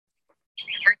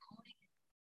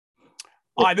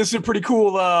All right, this is a pretty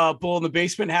cool Bull in the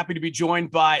Basement. Happy to be joined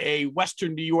by a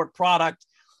Western New York product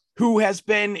who has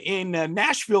been in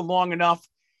Nashville long enough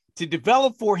to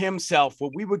develop for himself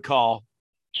what we would call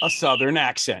a Southern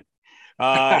accent.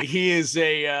 He is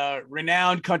a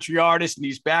renowned country artist, and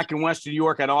he's back in Western New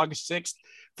York on August 6th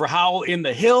for Howl in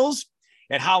the Hills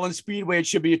at Holland Speedway. It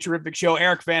should be a terrific show.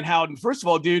 Eric Van Houten, first of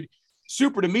all, dude,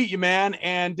 super to meet you, man,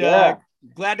 and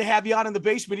glad to have you on in the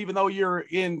basement, even though you're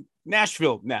in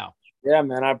Nashville now. Yeah,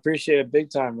 man, I appreciate it big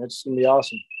time. It's going to be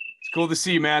awesome. It's cool to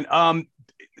see you, man.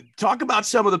 Talk about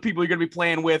some of the people you're going to be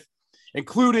playing with,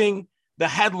 including the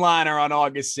headliner on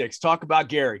August 6th. Talk about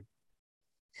Gary.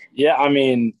 Yeah, I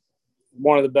mean,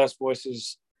 one of the best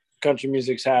voices country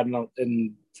music's had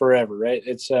in forever, right?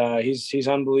 It's he's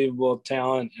unbelievable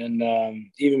talent,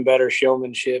 and even better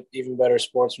showmanship, even better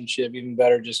sportsmanship, even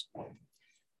better just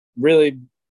really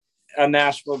a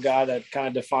Nashville guy that kind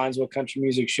of defines what country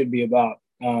music should be about.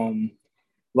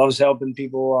 Loves helping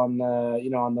people on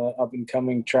the up and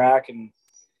coming track, and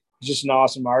he's just an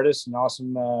awesome artist, an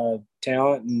awesome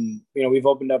talent. And we've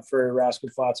opened up for Rascal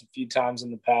Flatts a few times in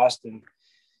the past, and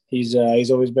he's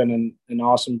always been an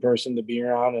awesome person to be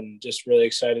around, and just really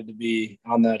excited to be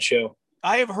on that show.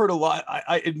 I have heard a lot.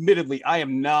 I admittedly, I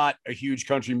am not a huge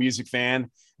country music fan.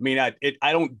 I mean,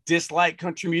 I don't dislike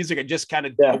country music. I just kind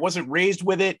of I wasn't raised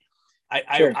with it.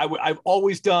 I've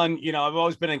always done, I've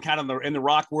always been in kind of in the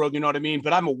rock world, you know what I mean?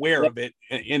 But I'm aware of it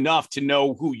enough to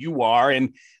know who you are,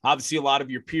 and obviously a lot of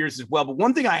your peers as well. But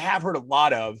one thing I have heard a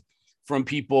lot of from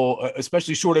people,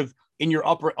 especially sort of in your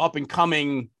up and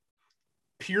coming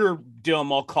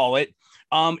peerdom, I'll call it,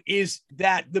 is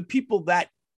that the people that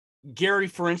Gary,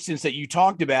 for instance, that you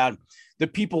talked about, the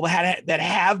people that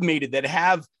have made it, that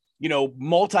have,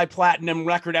 multi-platinum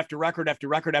record after record after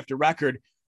record after record.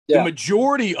 The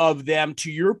majority of them,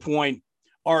 to your point,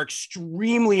 are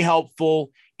extremely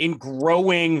helpful in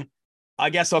growing, I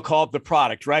guess I'll call it the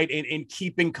product, right? In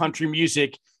keeping country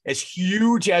music as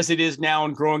huge as it is now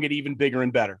and growing it even bigger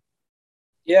and better.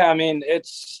 Yeah, I mean,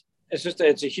 it's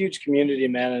a huge community,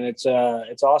 man, and it's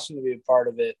awesome to be a part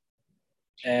of it.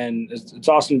 And it's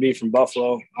awesome to be from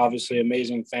Buffalo, obviously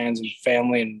amazing fans and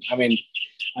family. And I mean,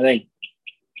 I think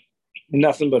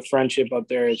nothing but friendship up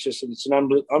there. It's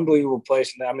an unbelievable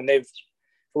place. And I mean, if it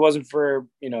wasn't for,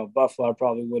 Buffalo, I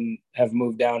probably wouldn't have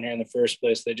moved down here in the first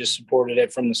place. They just supported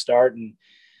it from the start. And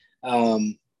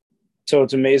so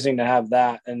it's amazing to have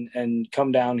that and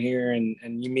come down here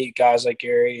and you meet guys like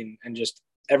Gary and just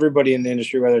everybody in the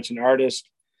industry, whether it's an artist,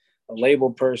 a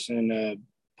label person, a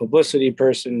publicity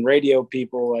person, radio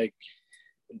people, like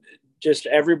just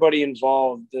everybody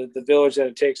involved, the village that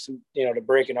it takes to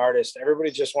break an artist.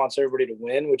 Everybody just wants everybody to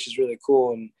win, which is really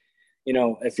cool. And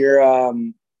if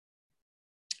you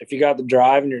got the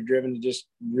drive and you're driven to just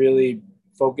really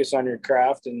focus on your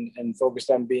craft and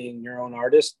focused on being your own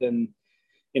artist, then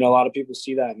a lot of people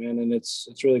see that, man. And it's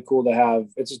really cool to have.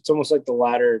 It's almost like the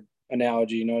ladder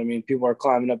analogy, you know what I mean? People are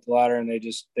climbing up the ladder and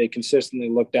they consistently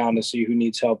look down to see who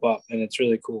needs help up, and it's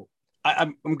really cool.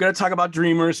 I'm going to talk about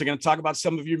Dreamers. I'm going to talk about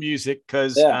some of your music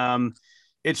because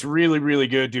it's really, really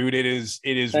good, dude. It is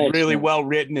Thanks, really man. Well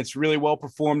written. It's really well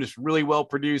performed. It's really well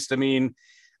produced. I mean,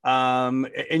 and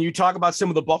you talk about some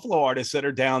of the Buffalo artists that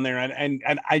are down there, and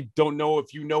I don't know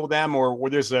if you know them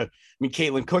or there's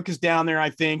Caitlin Cook is down there.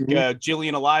 I think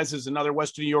Jillian Eliza is another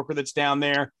Western New Yorker that's down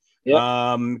there.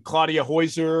 Yep. Claudia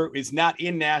Heuser is not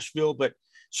in Nashville, but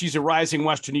she's a rising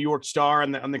Western New York star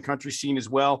on the country scene as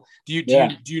well. Do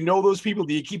you know those people?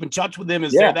 Do you keep in touch with them?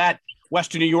 Is there that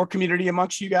Western New York community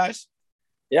amongst you guys?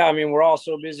 Yeah, I mean, we're all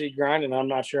so busy grinding. I'm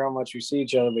not sure how much we see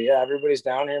each other, but everybody's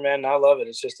down here, man. And I love it.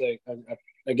 It's just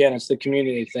again, it's the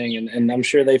community thing, and I'm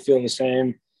sure they feel the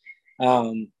same.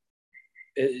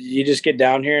 You just get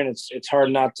down here, and it's hard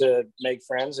not to make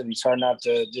friends, and it's hard not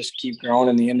to just keep growing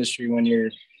in the industry when you're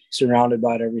surrounded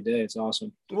by it every day. It's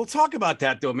awesome. We'll talk about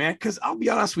that though, man, because I'll be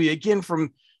honest with you, again,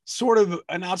 from sort of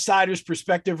an outsider's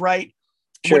perspective, right?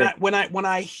 Sure. When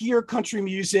I hear country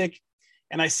music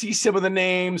and I see some of the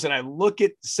names and I look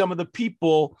at some of the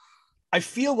people, I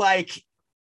feel like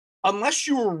unless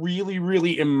you were really,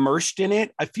 really immersed in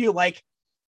it, I feel like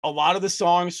a lot of the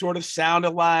songs sort of sound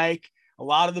alike. A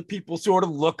lot of the people sort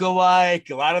of look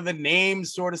alike. A lot of the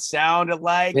names sort of sound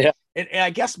alike. Yeah. And I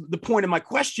guess the point of my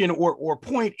question or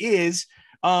point is,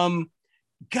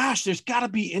 gosh, there's got to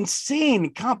be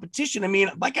insane competition. I mean,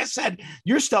 like I said,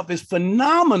 your stuff is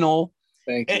phenomenal.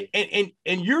 Thank you.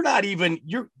 And you're not even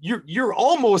you're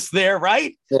almost there,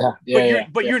 right? Yeah.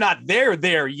 But you're not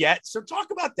there yet. So talk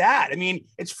about that. I mean,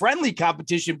 it's friendly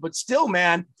competition, but still,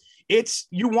 man, it's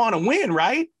you want to win,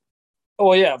 right?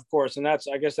 Oh yeah, of course. And I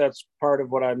guess that's part of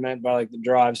what I meant by like the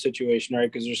drive situation,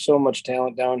 right? Because there's so much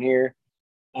talent down here.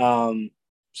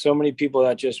 So many people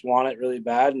that just want it really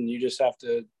bad, and you just have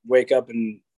to wake up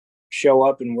and show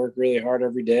up and work really hard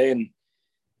every day. And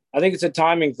I think it's a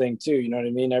timing thing too. You know what I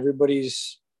mean?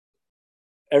 Everybody's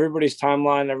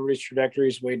timeline, everybody's trajectory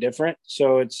is way different.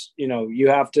 So it's, you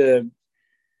have to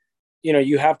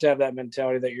have that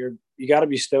mentality that you got to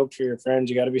be stoked for your friends.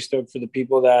 You got to be stoked for the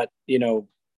people that,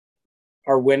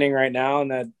 are winning right now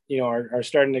and that, are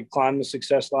starting to climb the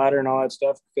success ladder and all that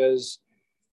stuff. Because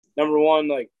number one,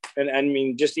 like, and I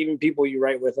mean, just even people you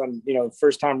write with on,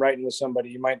 first time writing with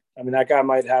somebody, that guy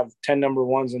might have 10 number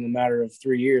ones in the matter of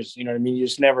 3 years. You know what I mean? You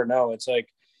just never know. It's like,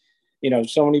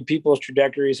 so many people's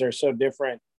trajectories are so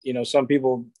different. Some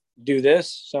people do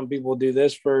this, some people do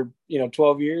this for,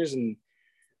 12 years, and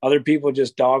other people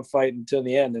just dogfight until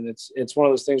the end. And it's one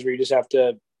of those things where you just have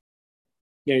to,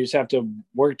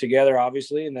 work together,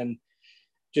 obviously, and then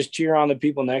just cheer on the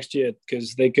people next to you,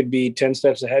 because they could be 10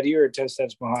 steps ahead of you or 10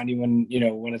 steps behind you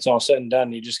when it's all said and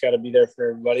done. You just got to be there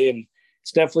for everybody. And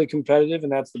it's definitely competitive,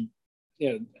 and that's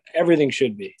everything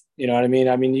should be, you know what I mean?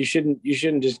 I mean, you shouldn't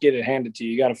just get it handed to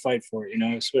you. You got to fight for it,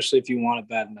 especially if you want it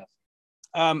bad enough.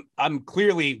 I'm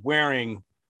clearly wearing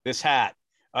this hat.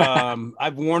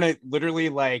 I've worn it literally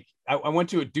like I went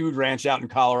to a dude ranch out in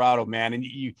Colorado, man. And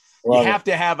you have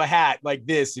to have a hat like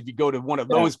this if you go to one of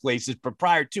those places. But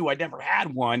prior to, I never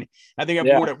had one. I think I've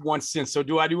worn it once since. So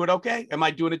do I do it okay? Am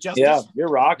I doing it justice? Yeah, you're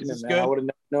rocking it, man. Good? I would have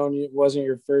known it wasn't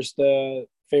your first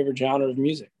favorite genre of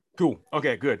music. Cool.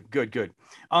 Okay, good.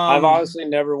 I've honestly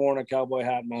never worn a cowboy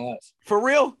hat in my life. For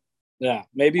real? Yeah.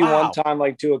 Maybe one time,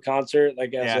 like to a concert,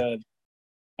 like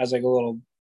as like a little,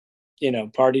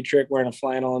 party trick, wearing a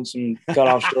flannel and some cut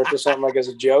off shorts or something, like as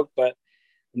a joke, but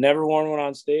never worn one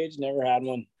on stage, never had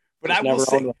one. But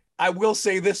I will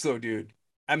say this though, dude.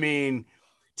 I mean,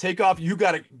 take off. You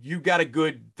got a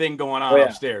good thing going on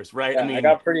upstairs, right? Yeah, I mean, I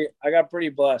got pretty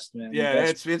blessed, man. Yeah,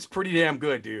 it's pretty damn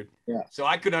good, dude. Yeah. So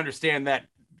I could understand that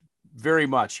very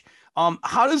much.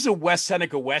 How does a West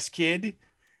Seneca West kid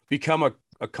become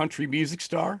a country music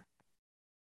star?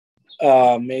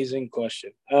 Amazing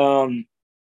question.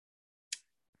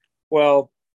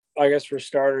 Well, I guess for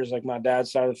starters, like my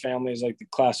dad's side of the family is like the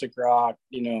classic rock,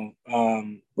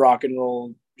 rock and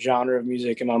roll genre of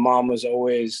music. And my mom was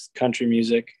always country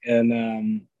music.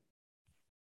 And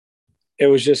it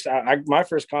was just, my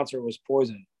first concert was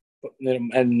Poison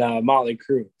and Motley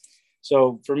Crue.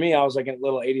 So for me, I was like a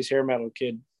little 80s hair metal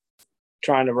kid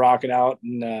trying to rock it out.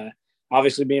 And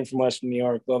obviously being from Western New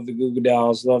York, love the Goo Goo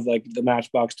Dolls, love like the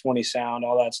Matchbox 20 sound,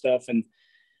 all that stuff. And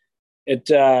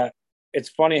it's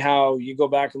funny how you go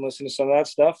back and listen to some of that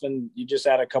stuff and you just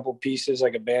add a couple pieces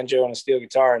like a banjo and a steel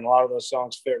guitar, and a lot of those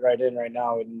songs fit right in right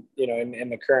now. And, in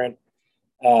the current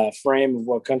frame of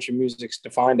what country music's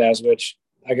defined as, which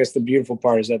I guess the beautiful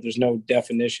part is that there's no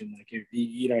definition. Like,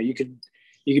 you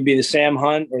could be the Sam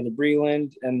Hunt or the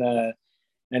Breland and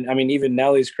I mean, even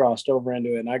Nelly's crossed over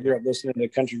into it. And I grew up listening to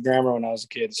country grammar when I was a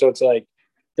kid. So it's like,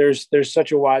 there's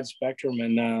such a wide spectrum.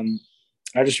 And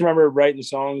I just remember writing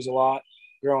songs a lot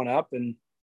growing up, and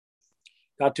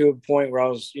got to a point where I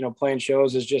was, playing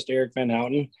shows as just Eric Van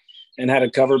Houten and had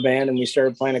a cover band, and we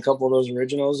started playing a couple of those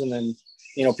originals. And then,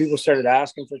 people started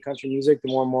asking for country music. The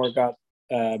more and more it got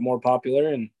more popular,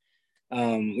 and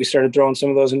we started throwing some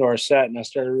of those into our set. And I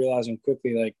started realizing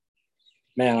quickly, like,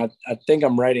 man, I think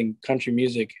I'm writing country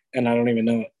music and I don't even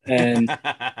know it. And,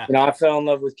 I fell in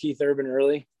love with Keith Urban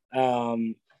early.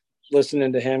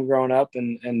 Listening to him growing up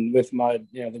and with my,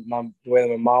 the way that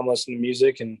my mom listened to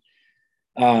music, and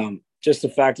just the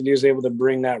fact that he was able to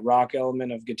bring that rock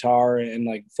element of guitar and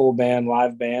like full band,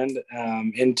 live band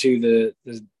into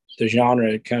the genre,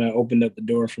 it kind of opened up the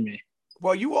door for me.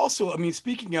 Well, you also, I mean,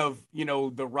 speaking of,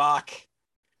 the rock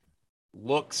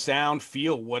look, sound,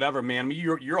 feel, whatever, man, I mean,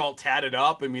 you're all tatted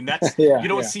up. I mean, that's, you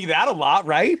don't see that a lot,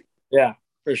 right? Yeah,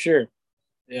 for sure.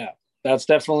 Yeah. That's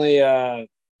definitely,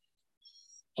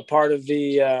 a part of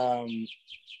the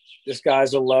this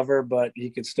guy's a lover, but he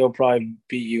could still probably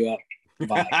beat you up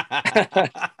vibe.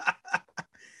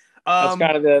 That's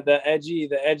kind of the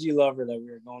edgy lover that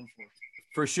we were going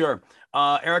for sure.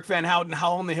 Eric Van Houten,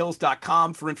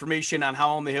 HowlOnTheHills.com for information on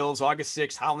Howl on the Hills, August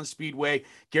 6th, Howland Speedway.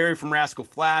 Gary from Rascal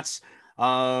Flats,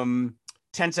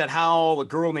 Tents at Howl, a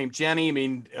girl named Jenny. I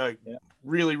mean,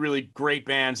 really, really great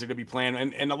bands that are going to be playing,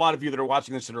 and a lot of you that are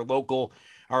watching this that are local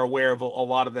are aware of a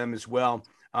lot of them as well.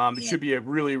 It should be a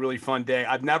really, really fun day.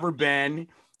 I've never been.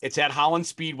 It's at Holland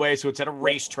Speedway, so it's at a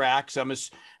racetrack. So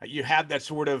you have that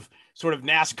sort of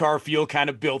NASCAR feel kind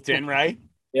of built in, right?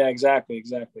 Yeah, exactly.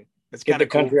 Let's get the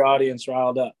country audience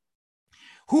riled up.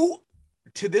 Who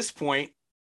to this point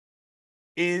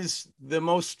is the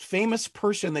most famous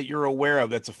person that you're aware of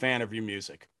that's a fan of your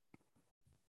music?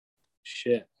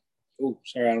 Shit. Oh,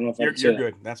 sorry. I don't know if you're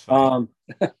good. That's fine.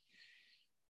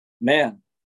 Man,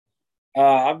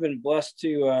 I've been blessed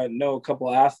to know a couple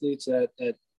of athletes that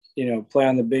play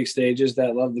on the big stages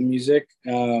that love the music.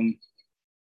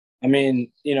 I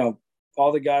mean,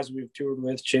 all the guys we've toured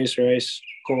with, Chase Rice,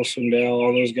 Cole Swindell,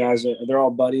 all those guys, they're all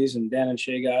buddies, and Dan and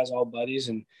Shay guys, all buddies.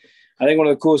 And I think one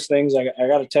of the coolest things, I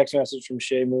got a text message from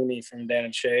Shay Mooney from Dan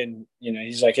and Shay, and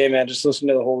he's like, "Hey man, just listen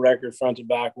to the whole record front to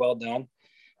back, well done."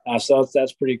 So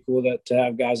that's pretty cool to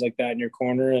have guys like that in your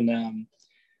corner. And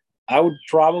I would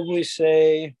probably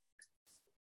say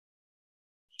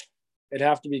it'd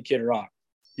have to be Kid Rock.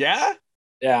 Yeah.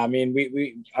 I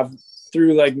mean, I've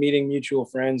through like meeting mutual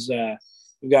friends,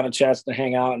 we've got a chance to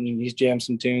hang out, and he's jammed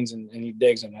some tunes and he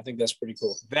digs them. I think that's pretty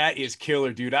cool. That is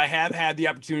killer, dude. I have had the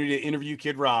opportunity to interview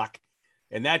Kid Rock,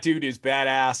 and that dude is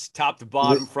badass, top to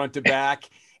bottom, front to back.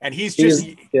 And he's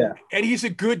a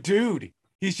good dude.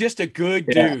 He's just a good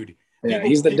dude. Yeah,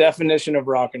 he's the definition of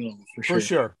rock and roll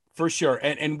for sure.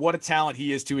 And what a talent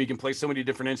he is too. He can play so many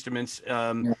different instruments.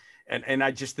 And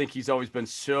I just think he's always been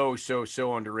so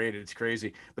underrated. It's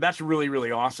crazy, but that's really,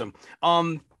 really awesome.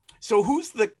 So who's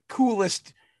the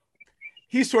coolest?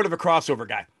 He's sort of a crossover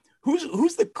guy.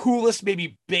 Who's the coolest,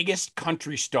 maybe biggest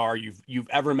country star you've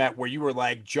ever met where you were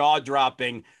like jaw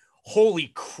dropping,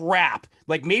 holy crap.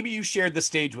 Like maybe you shared the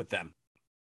stage with them.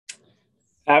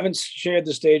 I haven't shared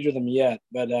the stage with them yet,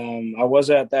 but I was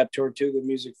at that Tortuga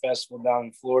Music Festival down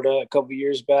in Florida a couple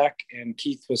years back, and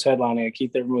Keith was headlining it.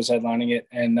 Keith Urban was headlining it,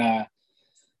 and I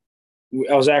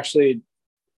was actually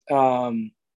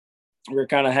we were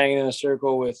kind of hanging in a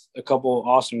circle with a couple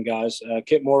awesome guys.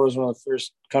 Kit Moore was one of the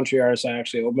first country artists I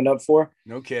actually opened up for.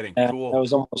 No kidding. Cool. That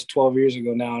was almost 12 years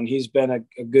ago now, and he's been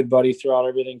a good buddy throughout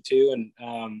everything too,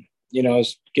 and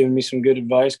has given me some good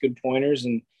advice, good pointers,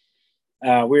 and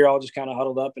we were all just kind of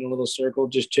huddled up in a little circle,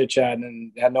 just chit-chatting,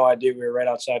 and had no idea we were right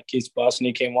outside Keith's bus, and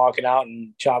he came walking out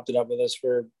and chopped it up with us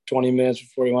for 20 minutes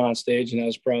before he went on stage, and that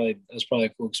was probably a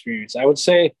cool experience. I would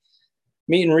say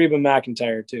meeting Reba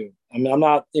McEntire too. I mean, I'm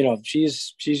not,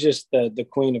 she's just the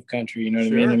queen of country, you know what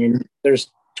I mean? I mean,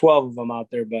 there's 12 of them out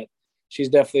there, but she's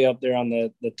definitely up there on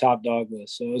the top dog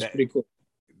list, so it was pretty cool.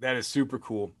 That is super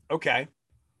cool. Okay.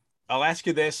 I'll ask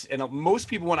you this, and most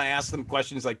people, when I ask them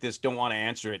questions like this, don't want to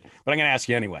answer it, but I'm going to ask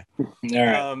you anyway. All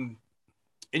right.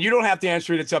 And you don't have to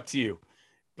answer it. It's up to you.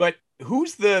 But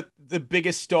who's the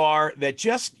biggest star that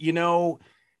just,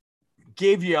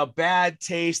 gave you a bad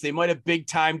taste? They might have big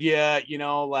timed you,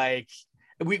 like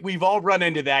we've all run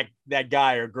into that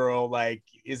guy or girl. Like,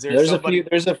 is there somebody?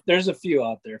 There's a few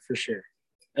out there for sure.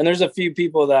 And there's a few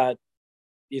people that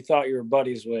you thought you were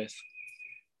buddies with,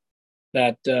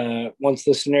 that once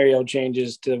the scenario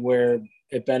changes to where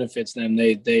it benefits them,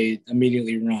 they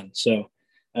immediately run. So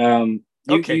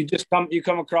you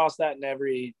come across that in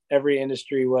every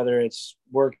industry, whether it's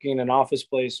working an office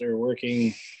place or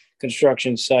working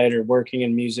construction site or working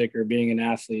in music or being an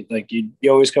athlete. Like you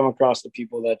always come across the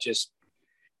people that just,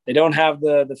 they don't have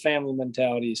the family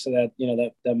mentality, so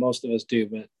that that most of us do,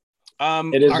 but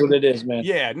it is what it is, man.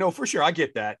 Yeah, no, for sure. I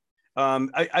get that.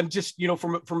 I'm just,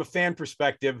 from a fan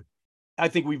perspective, I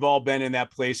think we've all been in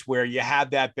that place where you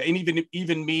have that, and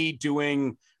even me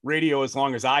doing radio as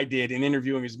long as I did and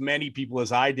interviewing as many people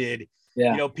as I did,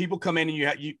 people come in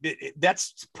and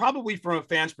that's probably, from a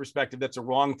fan's perspective, that's a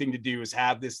wrong thing to do, is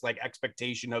have this like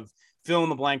expectation of fill in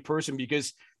the blank person,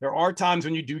 because there are times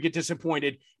when you do get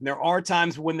disappointed, and there are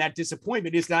times when that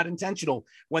disappointment is not intentional,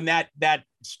 when that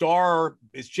star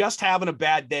is just having a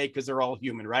bad day, because they're all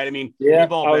human, right? I mean,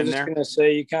 we've all been there. I was just gonna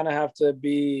say, you kind of have to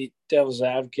be devil's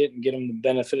advocate and get them the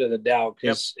benefit of the doubt,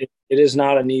 because it is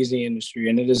not an easy industry,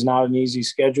 and it is not an easy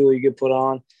schedule you get put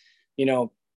on.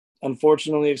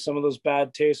 Unfortunately, if some of those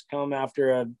bad tastes come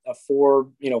after a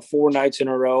 4 nights in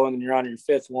a row, and then you're on your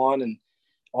 5th one, and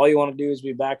all you want to do is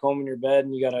be back home in your bed,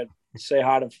 and you got to say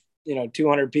hi to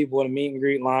 200 people in a meet and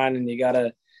greet line, and you got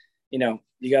to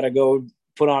go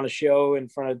put on a show in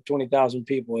front of 20,000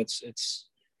 people.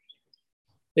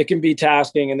 It can be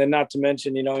tasking, and then not to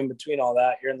mention, in between all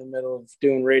that, you're in the middle of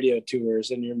doing radio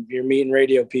tours, and you're meeting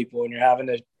radio people, and you're having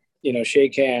to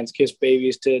shake hands, kiss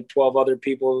babies to 12 other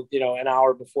people, an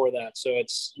hour before that. So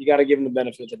you got to give them the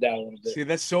benefit of the doubt a little bit. See,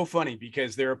 that's so funny,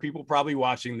 because there are people probably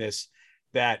watching this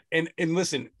that, and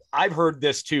listen, I've heard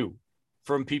this too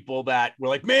from people that were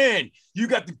like, man, you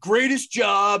got the greatest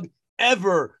job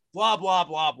ever, blah, blah,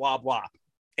 blah, blah, blah.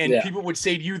 And people would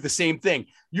say to you the same thing.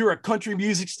 You're a country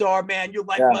music star, man. Your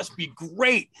life must be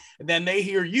great. And then they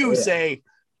hear you say,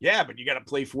 yeah, but you got to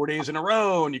play 4 days in a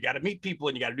row and you got to meet people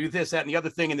and you got to do this, that, and the other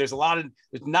thing. And there's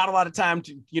not a lot of time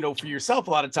to, for yourself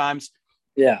a lot of times.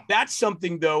 Yeah. That's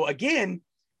something though, again,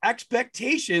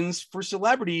 expectations for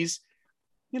celebrities,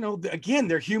 again,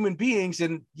 they're human beings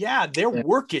and they're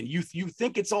working. You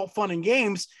think it's all fun and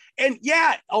games, and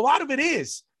a lot of it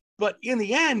is, but in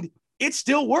the end, it's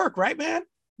still work, right, man?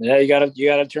 Yeah, you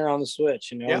gotta turn on the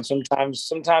switch, and sometimes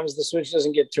the switch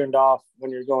doesn't get turned off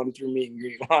when you're going through meet and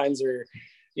greet lines or,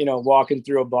 walking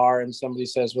through a bar and somebody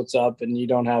says, "What's up?" and you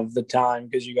don't have the time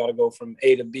because you got to go from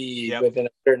A to B within a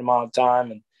certain amount of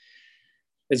time. And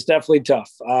it's definitely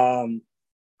tough.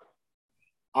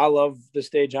 I love the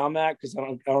stage I'm at because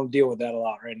I don't deal with that a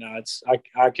lot right now.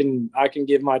 I can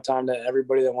give my time to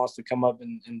everybody that wants to come up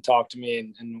and talk to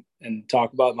me and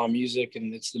talk about my music,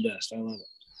 and it's the best. I love it.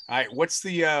 All right. What's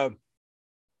the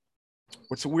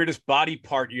weirdest body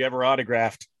part you ever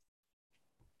autographed?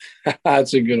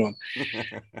 That's a good one.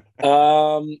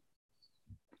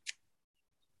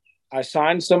 I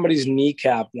signed somebody's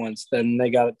kneecap once, then they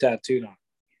got it tattooed on.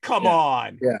 Come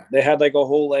on. Yeah. They had like a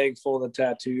whole leg full of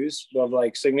tattoos of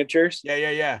like signatures.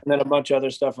 Yeah. And then a bunch of other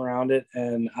stuff around it.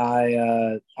 And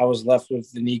I was left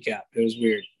with the kneecap. It was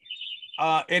weird.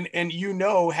 And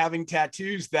having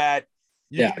tattoos that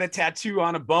you get a tattoo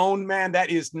on a bone, man, that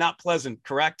is not pleasant,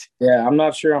 correct? Yeah. I'm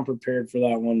not sure I'm prepared for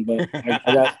that one, but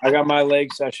I got my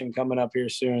leg session coming up here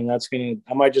soon.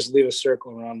 I might just leave a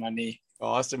circle around my knee.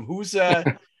 Awesome. Who's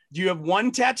do you have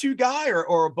one tattoo guy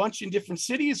or a bunch in different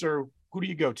cities, or who do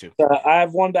you go to? I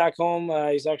have one back home.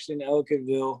 He's actually in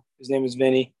Ellicottville. His name is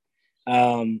Vinny. He's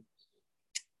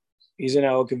in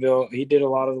Ellicottville. He did a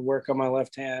lot of the work on my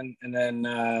left hand, and then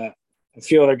a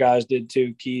few other guys did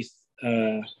too. Keith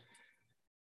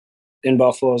in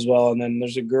Buffalo as well. And then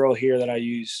there's a girl here that I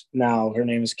use now. Her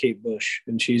name is Kate Bush,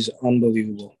 and she's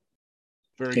unbelievable.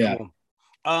 Very cool.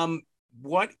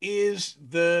 What is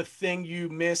the thing you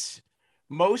miss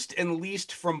most and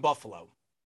least from Buffalo?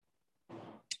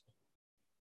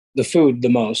 The food, the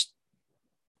most,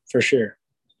 for sure,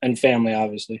 and family,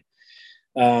 obviously,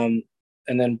 and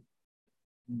then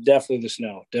definitely the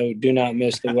snow. Do not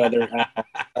miss the weather.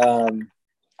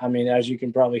 I mean, as you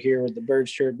can probably hear with the birds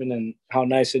chirping and how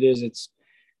nice it is, it's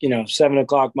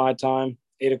 7:00 my time,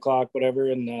 8:00,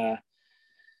 whatever, and it's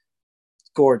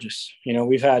gorgeous.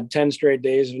 We've had 10 straight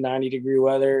days of 90-degree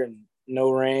weather and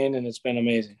no rain, and it's been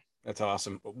amazing. That's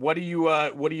awesome. What do you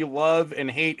love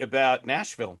and hate about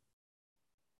Nashville?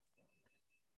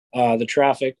 The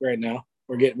traffic right now.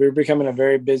 We're becoming a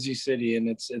very busy city, and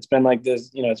it's been like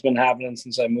this. It's been happening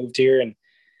since I moved here, and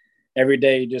every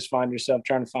day you just find yourself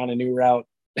trying to find a new route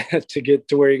to get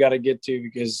to where you got to get to,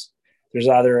 because there's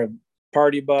either a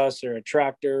party bus or a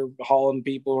tractor hauling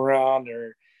people around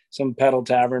or some pedal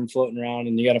tavern floating around,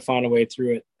 and you got to find a way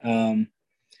through it.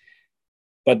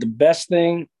 But the best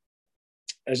thing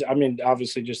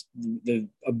obviously just the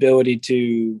ability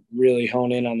to really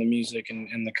hone in on the music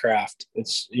and the craft.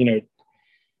 It's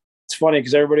funny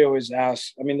because everybody always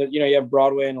asks. You have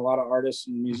Broadway, and a lot of artists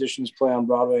and musicians play on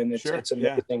Broadway, and it's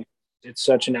amazing. Yeah. It's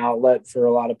such an outlet for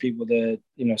a lot of people to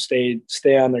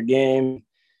stay on their game,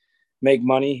 make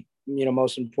money.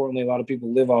 Most importantly, a lot of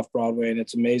people live off Broadway, and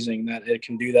it's amazing that it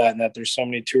can do that, and that there's so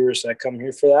many tourists that come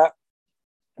here for that.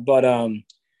 But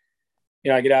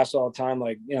I get asked all the time,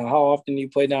 like, how often do you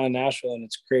play down in Nashville? And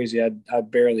it's crazy. I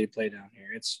barely play down here.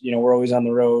 It's, we're always on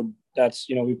the road. That's,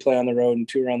 we play on the road and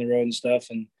tour on the road and stuff.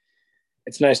 And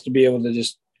it's nice to be able to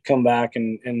just come back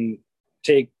and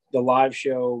take the live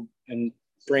show and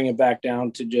bring it back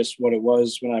down to just what it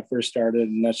was when I first started.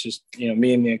 And that's just,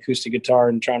 me and the acoustic guitar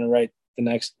and trying to write the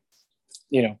next,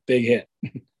 big hit.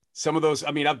 Some of those,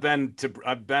 I've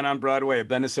been on Broadway. I've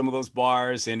been to some of those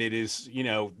bars, and it is,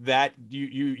 that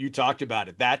you talked about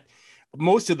it, that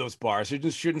most of those bars, I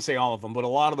just shouldn't say all of them, but a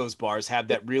lot of those bars have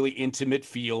that really intimate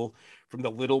feel from the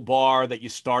little bar that you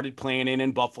started playing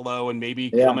in Buffalo and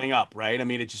maybe coming up, right?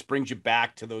 It just brings you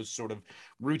back to those sort of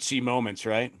rootsy moments,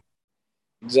 right?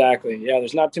 Exactly. Yeah.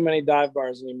 There's not too many dive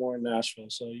bars anymore in Nashville.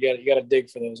 So you got to dig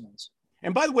for those ones.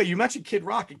 And by the way, you mentioned Kid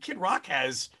Rock, and Kid Rock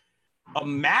has a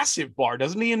massive bar,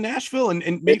 doesn't he, in Nashville?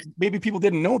 And maybe people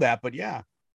didn't know that, but yeah.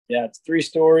 Yeah, it's 3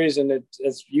 stories, and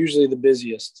it's usually the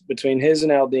busiest. Between his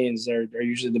and Aldean's are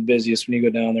usually the busiest when you go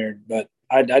down there. But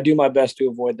I do my best to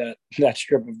avoid that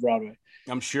strip of Broadway.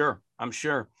 I'm sure.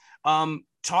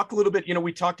 Talk a little bit,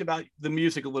 we talked about the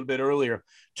music a little bit earlier.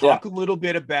 Talk a little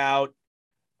bit about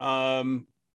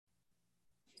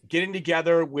getting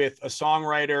together with a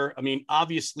songwriter.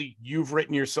 Obviously you've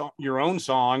written your own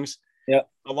songs. Yeah.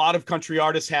 A lot of country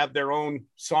artists have their own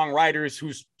songwriters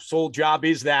whose sole job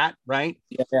is that, right?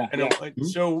 Yeah. And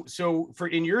so for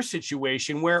in your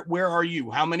situation, where are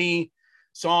you? How many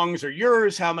songs are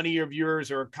yours? How many of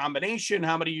yours are a combination?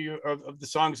 How many of the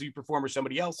songs that you perform are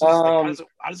somebody else's? Like,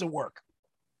 how does it work?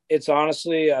 It's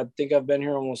honestly, I think I've been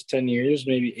here almost 10 years,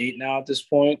 maybe 8 now at this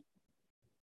point.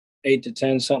 8 to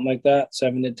 10, something like that,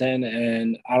 7 to 10.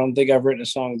 And I don't think I've written a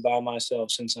song by myself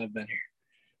since I've been here.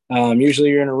 Usually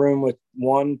you're in a room with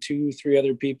 1, 2, 3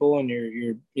 other people, and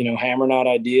you're hammering out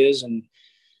ideas and,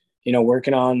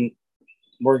 working on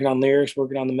lyrics,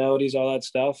 working on the melodies, all that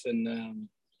stuff. And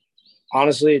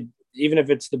honestly, even if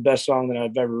it's the best song that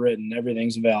I've ever written,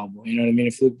 everything's available. You know what I mean?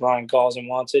 If Luke Bryan calls and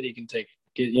wants it, he can take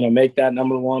it. Make that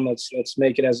number one. Let's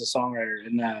make it as a songwriter.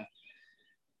 And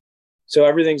so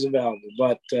everything's available,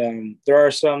 but there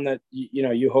are some that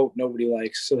you hope nobody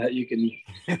likes, so that you can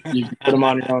put them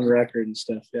on your own record and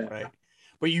stuff. Yeah, right.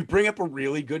 But you bring up a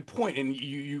really good point, and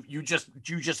you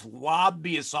just lob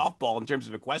me a softball in terms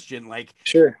of a question. Like,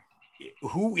 sure,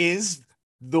 who is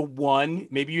the one?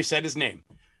 Maybe you said his name.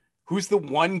 Who's the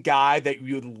one guy that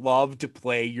you'd love to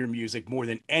play your music more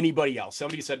than anybody else?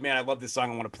 Somebody said, "Man, I love this song.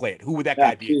 I want to play it." Who would that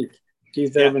guy be?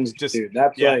 Keith Urban's dude.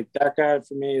 That's like that guy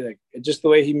for me. Like, just the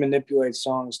way he manipulates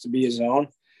songs to be his own.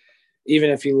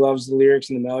 Even if he loves the lyrics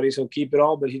and the melodies, he'll keep it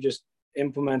all, but he just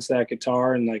implements that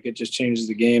guitar, and like it just changes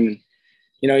the game. And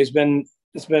it's been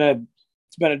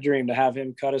a dream to have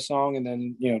him cut a song and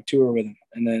then tour with him,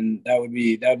 and then that would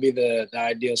be the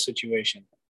ideal situation.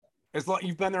 As long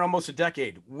you've been there almost a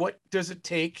decade, what does it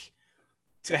take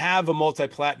to have a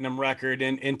multi-platinum record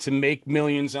and to make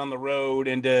millions on the road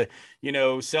and to,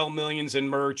 sell millions in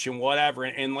merch and whatever,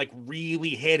 and like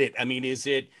really hit it? I mean, is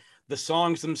it the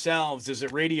songs themselves? Is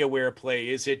it radio airplay?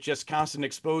 Is it just constant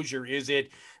exposure? Is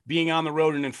it being on the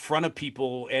road and in front of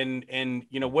people? And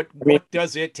what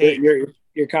does it take?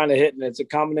 You're kind of hitting it. It's a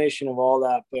combination of all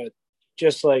that, but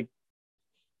just like,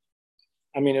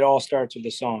 it all starts with the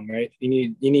song, right?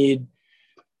 You need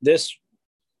this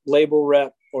label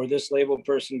rep or this label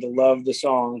person to love the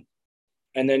song,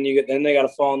 and then they got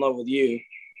to fall in love with you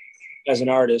as an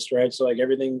artist, right? So like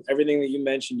everything that you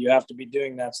mentioned, you have to be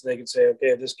doing that so they can say,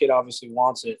 okay, this kid obviously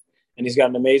wants it, and he's got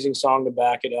an amazing song to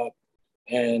back it up,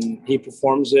 and he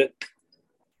performs it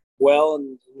well,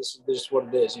 and this is what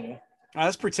it is,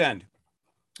 Let's pretend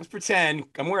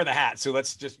I'm wearing the hat, so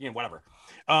let's just whatever.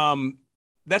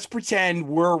 Let's pretend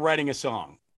we're writing a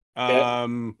song.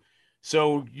 Okay.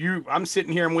 So I'm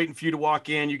sitting here, I'm waiting for you to walk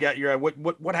in. You got your,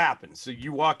 what happens? So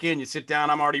you walk in, you sit down,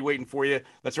 I'm already waiting for you.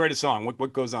 Let's write a song.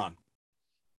 What goes on?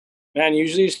 Man,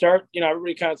 usually you start,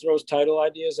 everybody kind of throws title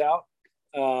ideas out.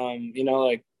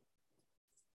 Like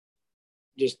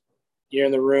just you're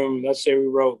in the room. Let's say we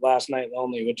wrote Last Night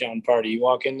Lonely with John Party. You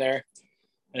walk in there,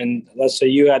 and let's say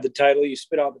you had the title, you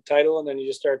spit out the title, and then you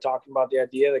just start talking about the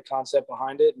idea, the concept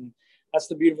behind it. And that's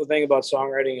the beautiful thing about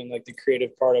songwriting and like the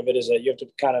creative part of it, is that you have to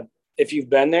kind of, if you've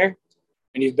been there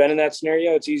and you've been in that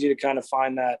scenario, it's easy to kind of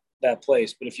find that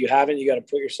place. But if you haven't, you got to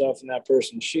put yourself in that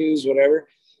person's shoes, whatever.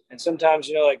 And sometimes,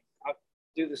 like I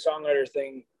do the songwriter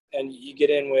thing, and you get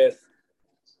in with,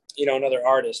 another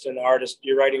artist, and the artist,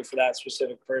 you're writing for that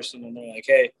specific person, and they're like,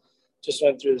 hey, just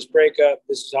went through this breakup.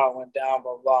 This is how it went down,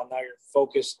 blah, blah, blah. Now you're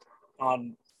focused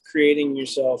on creating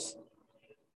yourself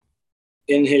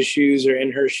in his shoes or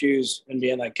in her shoes and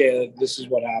being like, okay, this is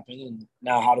what happened. And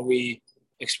now how do we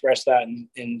express that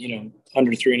in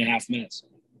under 3.5 minutes?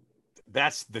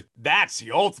 That's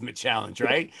the ultimate challenge,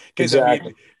 right? Because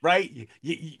exactly. Right?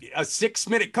 A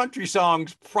 6-minute country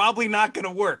song's probably not going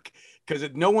to work, because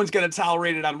no one's going to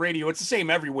tolerate it on radio. It's the same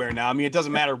everywhere now. It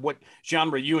doesn't matter what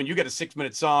genre you get a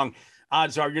 6-minute song,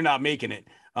 odds are you're not making it.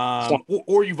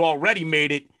 Or you've already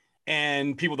made it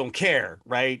and people don't care,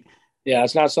 right? Yeah,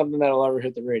 it's not something that'll ever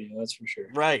hit the radio. That's for sure.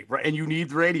 Right. And you need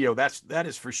the radio. That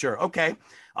is for sure. Okay.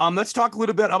 Let's talk a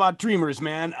little bit about Dreamers,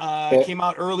 man. Came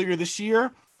out earlier this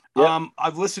year. Yep.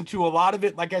 I've listened to a lot of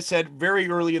it. Like I said, very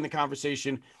early in the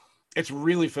conversation, it's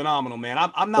really phenomenal, man.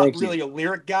 I'm not really a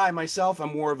lyric guy myself.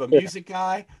 I'm more of a music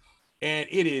guy, and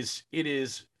it is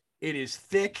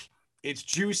thick. It's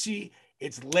juicy.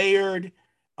 It's layered.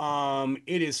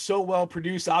 It is so well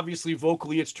produced. Obviously,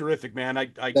 vocally, it's terrific, man. I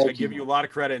give you a lot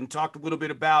of credit. And talk a little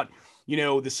bit about,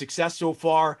 the success so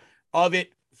far of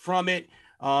it, from it,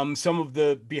 some of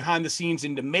the behind the scenes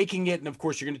into making it. And of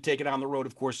course, you're going to take it on the road,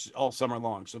 of course, all summer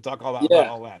long. So talk all about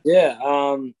all that. Yeah.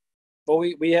 Well,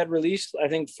 we had released, I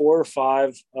think, 4 or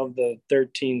 5 of the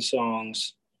 13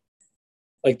 songs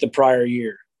like the prior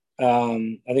year.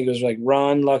 I think it was like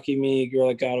Run, Lucky Me, Girl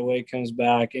That Got Away Comes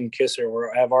Back, and Kiss Her.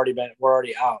 We're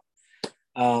already out.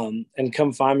 And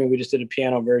Come Find Me, we just did a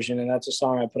piano version, and that's a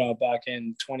song I put out back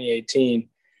in 2018.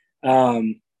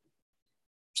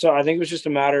 So I think it was just a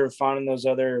matter of finding those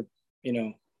other,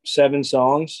 7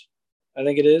 songs, I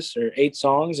think it is, or 8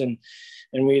 songs. And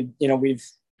we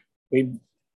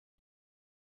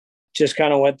just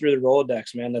kind of went through the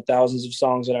Rolodex, man, the thousands of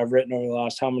songs that I've written over the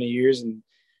last how many years, and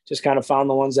just kind of found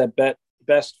the ones that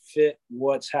best fit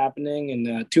what's happening.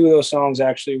 And 2 of those songs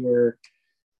actually were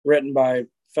written by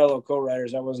fellow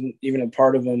co-writers. I wasn't even a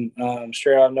part of them.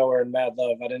 Straight Out of Nowhere and Mad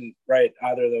Love, I didn't write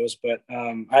either of those, but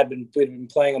we'd been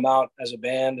playing them out as a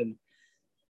band, and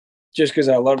just because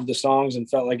I loved the songs and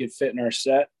felt like it fit in our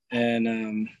set.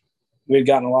 And we'd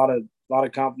gotten a lot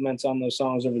of compliments on those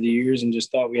songs over the years, and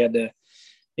just thought we had to,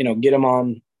 get them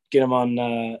on, on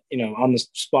the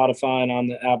Spotify and on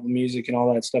the Apple Music and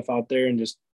all that stuff out there, and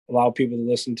just allow people to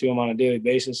listen to them on a daily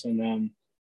basis. And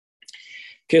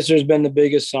Kisser's been the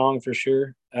biggest song for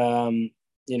sure.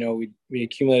 We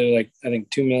accumulated, like, I think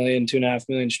 2.5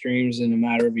 million streams in a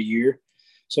matter of a year.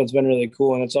 So it's been really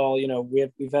cool. And it's all,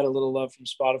 we've had a little love from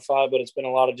Spotify, but it's been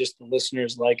a lot of just the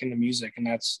listeners liking the music. And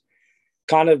that's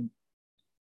kind of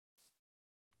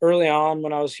early on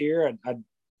when I was here, I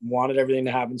wanted everything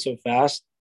to happen so fast.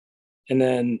 And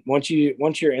then once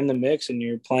you're in the mix and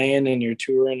you're playing and you're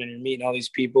touring and you're meeting all these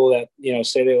people that,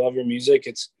 say they love your music,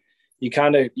 you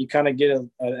kind of get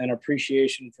an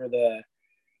appreciation for the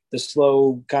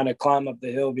slow kind of climb up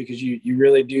the hill, because you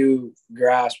really do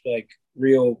grasp like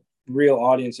real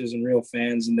audiences and real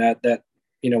fans, and that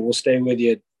will stay with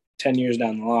you 10 years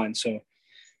down the line. So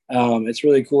it's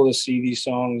really cool to see these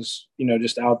songs,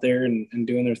 just out there and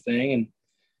doing their thing.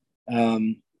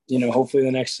 And hopefully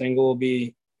the next single will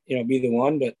be the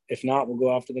one, but if not, we'll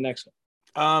go after the next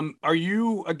one. Are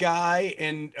you a guy,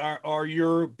 and are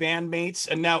your bandmates,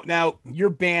 and now your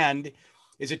band,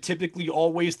 is it typically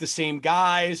always the same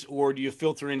guys, or do you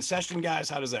filter in session guys?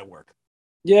 How does that work?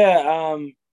 Yeah.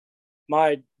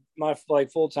 My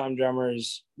like full-time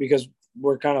drummers, because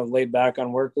we're kind of laid back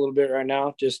on work a little bit right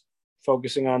now, just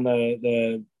focusing on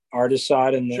the artist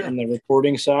side and the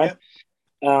recording side.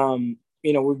 Yep.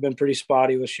 We've been pretty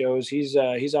spotty with shows. He's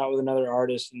out with another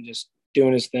artist and just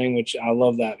doing his thing, which I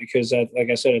love that, because like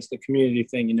I said, it's the community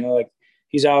thing, like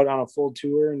he's out on a full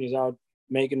tour and he's out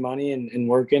making money and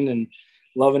working and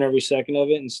loving every second of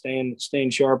it and staying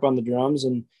sharp on the drums.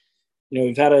 And,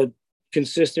 we've had a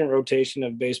consistent rotation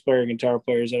of bass player, guitar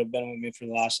players that have been with me for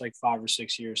the last like 5 or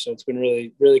 6 years. So it's been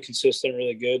really, really consistent,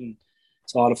 really good. And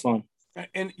it's a lot of fun.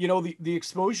 And, the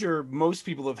exposure most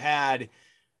people have had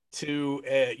to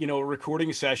a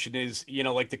recording session is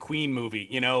like the Queen movie,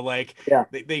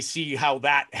 they see how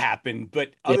that happened,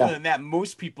 but other than that,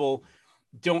 most people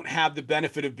don't have the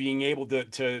benefit of being able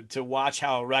to watch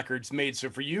how a record's made. So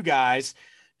for you guys,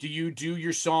 do you do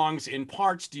your songs in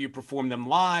parts? Do you perform them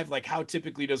live? Like, how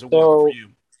typically does it work for you?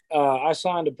 I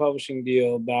signed a publishing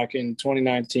deal back in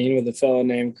 2019 with a fellow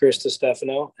named Chris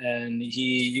DiStefano, and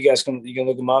you can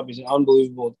look him up. He's an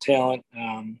unbelievable talent.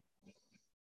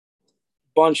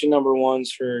 Bunch of number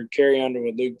ones for Carrie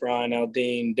Underwood, Luke Bryan,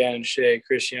 Aldean, Dan and Shay,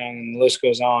 Chris Young, and the list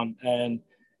goes on. And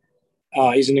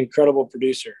he's an incredible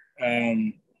producer.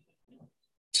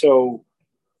 So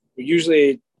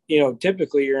usually,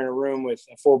 typically you're in a room with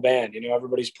a full band,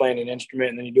 everybody's playing an instrument,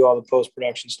 and then you do all the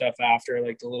post-production stuff after,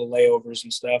 like the little layovers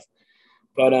and stuff.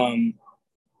 But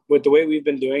with the way we've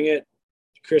been doing it,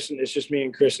 it's just me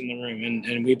and Chris in the room,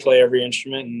 and we play every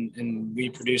instrument and we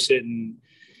produce it. And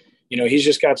he's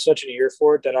just got such an ear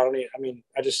for it that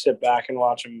I just sit back and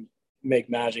watch him make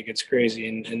magic. It's crazy.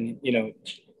 And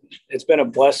it's been a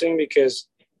blessing, because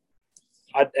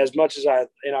as much as I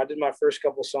did my first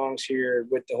couple songs here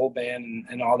with the whole band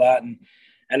and all that.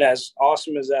 And as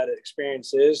awesome as that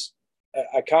experience is,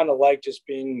 I kind of like just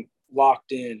being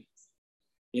locked in,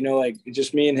 like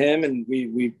just me and him, and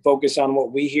we focus on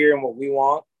what we hear and what we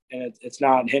want. And it's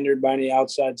not hindered by any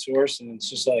outside source. And it's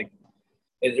just like,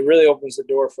 it really opens the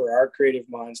door for our creative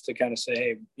minds to kind of say,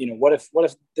 hey, what if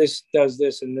this does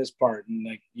this in this part, and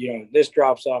like, this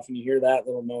drops off and you hear that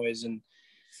little noise and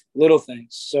little things.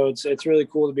 So it's really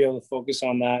cool to be able to focus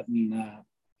on that. And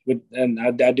I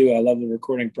love the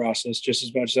recording process just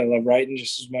as much as I love writing,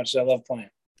 just as much as I love playing.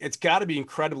 It's got to be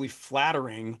incredibly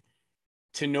flattering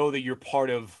to know that you're part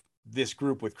of this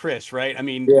group with Chris, right? I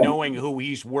mean, knowing who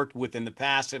he's worked with in the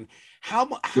past, and how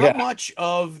much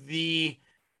of the,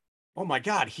 oh my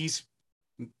God, he's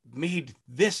made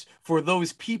this for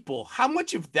those people. How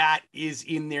much of that is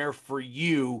in there for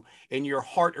you in your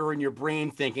heart or in your brain,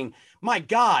 thinking, my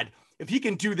God, if he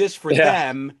can do this for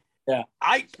them,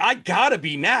 I gotta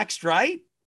be next, right?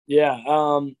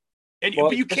 Yeah. And well,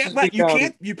 but you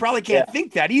probably can't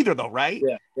think that either, though, right?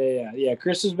 Yeah.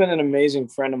 Chris has been an amazing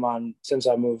friend of mine since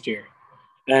I moved here,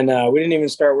 and we didn't even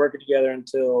start working together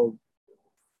until,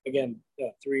 again,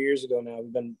 3 years ago now.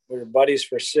 We were buddies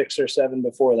for 6 or 7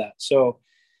 before that. So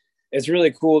it's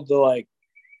really cool to, like,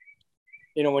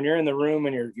 you know, when you're in the room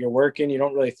and you're working, you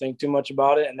don't really think too much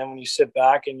about it, and then when you sit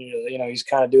back and he's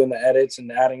kind of doing the edits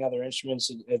and adding other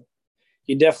instruments,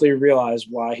 you definitely realize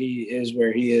why he is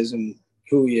where he is and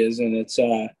who he is, and it's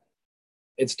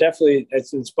definitely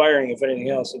inspiring. If anything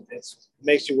else, it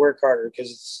makes you work harder,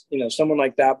 because it's, you know, someone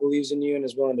like that believes in you and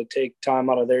is willing to take time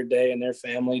out of their day and their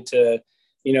family to,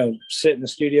 you know, sit in the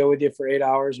studio with you for 8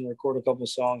 hours and record a couple of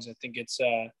songs. I think it's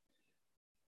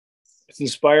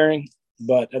inspiring,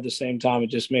 but at the same time, it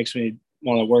just makes me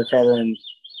want to work harder and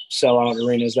sell out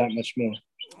arenas that much more.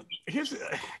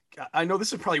 I know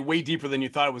this is probably way deeper than you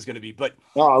thought it was going to be, but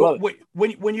I love it.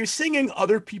 When you're singing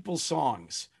other people's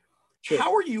songs, sure,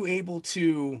 how are you able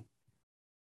to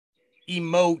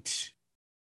emote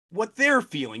what they're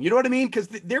feeling? You know what I mean? Because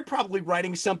they're probably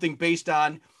writing something based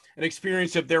on an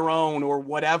experience of their own or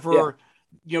whatever,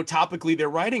 you know, topically they're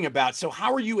writing about. So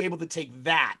how are you able to take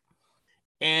that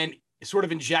and sort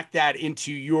of inject that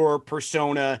into your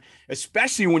persona,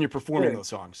 especially when you're performing those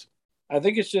songs? I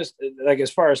think it's just like,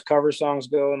 as far as cover songs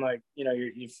go, and like, you know,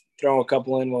 you throw a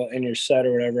couple in your set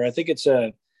or whatever. I think it's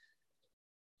a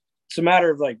matter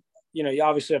of, like, you know, you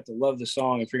obviously have to love the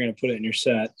song if you're going to put it in your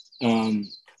set. No,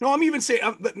 I'm even saying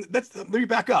let me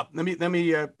back up. Let me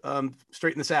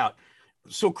straighten this out.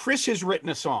 So Chris has written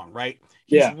a song, right?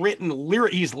 He's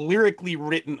lyrically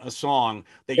written a song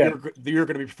that you're going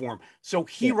to be performed. So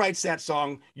he writes that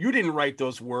song. You didn't write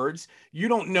those words. You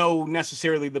don't know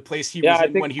necessarily the place he was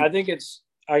in when he. I think it's.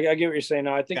 I get what you're saying.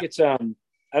 No, I think it's. I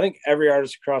think every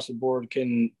artist across the board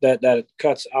can that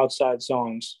cuts outside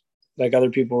songs like other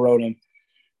people wrote them.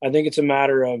 I think it's a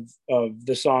matter of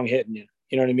the song hitting you.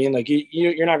 You know what I mean? Like,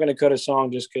 you're not going to cut a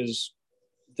song just because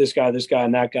this guy,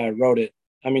 and that guy wrote it.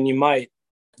 I mean, you might,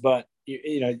 but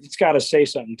you know, it's got to say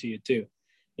something to you too.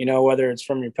 You know, whether it's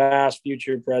from your past,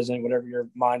 future, present, whatever your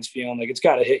mind's feeling, like, it's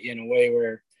got to hit you in a way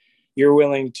where you're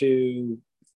willing to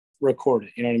record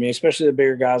it. You know what I mean? Especially the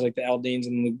bigger guys like the Aldeans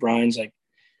and the Luke Bryans, like,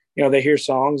 you know, they hear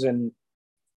songs and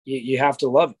you have to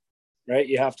love it, right?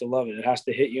 You have to love it. It has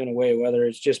to hit you in a way, whether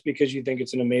it's just because you think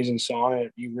it's an amazing song and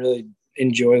you really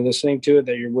enjoy listening to it,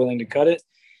 that you're willing to cut it,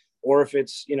 or if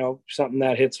it's, you know, something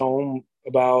that hits home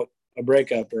about a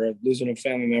breakup or losing a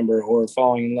family member or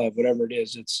falling in love, whatever it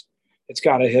is, it's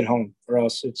got to hit home, or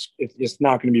else it's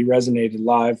not going to be resonated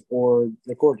live or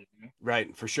recorded. You know?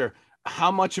 Right, for sure.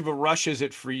 How much of a rush is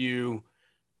it for you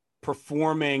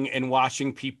performing and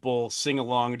watching people sing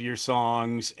along to your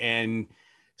songs and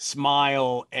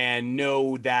smile and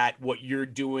know that what you're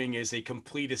doing is a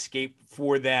complete escape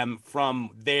for them from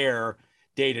their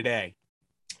day to day?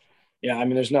 Yeah, I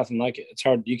mean, there's nothing like it. It's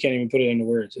hard. You can't even put it into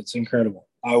words. It's incredible.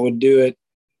 I would do it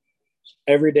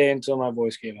every day until my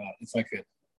voice came out, if I could.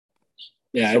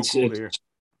 Yeah, it's cool to hear.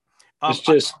 It's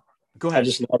just, go ahead. I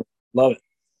just love it.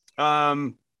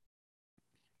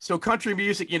 So country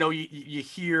music, you know, you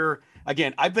hear,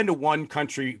 again, I've been to one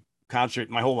country concert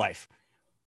my whole life.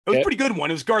 It was a pretty good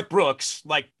one. It was Garth Brooks,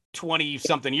 like 20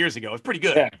 something years ago. It was pretty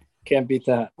good. Yeah, can't beat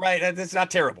that. Right. That's not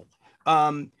terrible.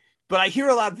 But I hear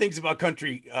a lot of things about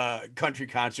country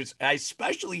concerts. I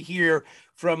especially hear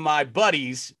from my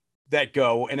buddies that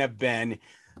go and have been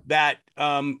that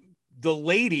the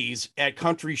ladies at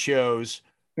country shows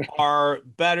are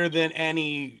better than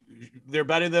they're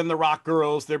better than the rock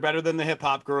girls. They're better than the hip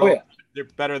hop girls. Oh, yeah. They're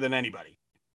better than anybody.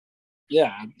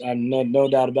 Yeah, I'm no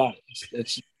doubt about it.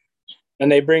 It's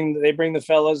and they bring the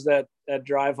fellas that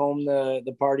drive home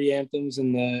the party anthems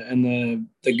and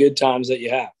the good times that you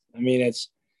have. I mean, it's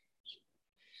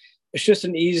just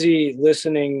an easy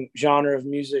listening genre of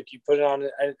music. You put it on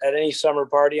at any summer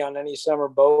party, on any summer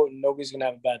boat, and nobody's going to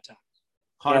have a bad time.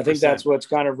 And I think that's what's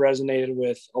kind of resonated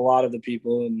with a lot of the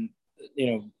people and,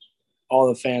 you know, all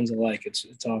the fans alike. It's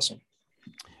awesome.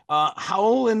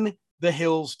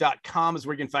 HowlinTheHills.com is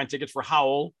where you can find tickets for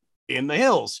Howl in the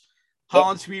Hills.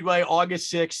 Holland Speedway,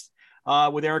 August 6th,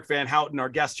 with Eric Van Houten, our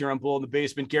guest here on Bull in the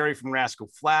Basement, Gary from Rascal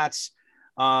Flats.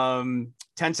 10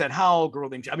 Cent Howl, Girl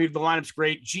Named. I mean, the lineup's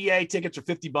great. GA tickets are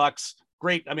 $50.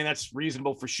 Great. I mean, that's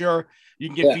reasonable for sure. You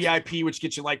can get VIP, which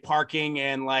gets you like parking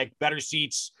and like better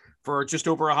seats for just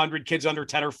over 100. Kids under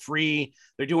 10 are free.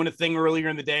 They're doing a thing earlier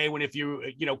in the day when if you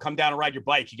come down and ride your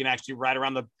bike, you can actually ride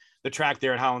around the track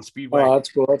there at Holland Speedway. Oh,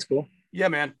 that's cool. That's cool. Yeah,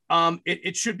 man.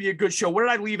 It should be a good show. What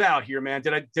did I leave out here, man?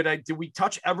 Did we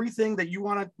touch everything that you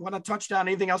want to touch down?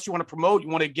 Anything else you want to promote? You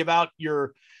want to give out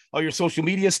all your social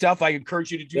media stuff? I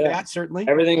encourage you to do that. Certainly.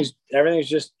 Everything's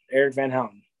just Eric Van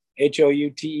Houten.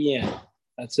 Houten.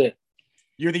 That's it.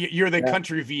 You're the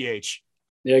country VH.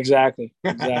 Yeah, exactly.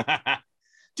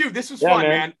 Dude, this was fun,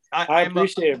 man. I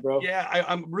appreciate it, bro. Yeah,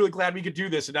 I'm really glad we could do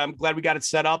this, and I'm glad we got it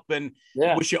set up. And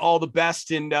wish you all the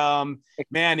best. And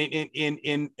man,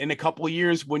 in a couple of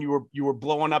years when you were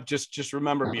blowing up, just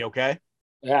remember me, okay?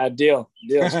 Yeah, deal.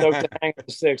 Stoked to hang with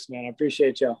the six, man. I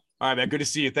appreciate y'all. All right, man. Good to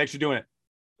see you. Thanks for doing it.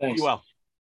 Thanks. Be well.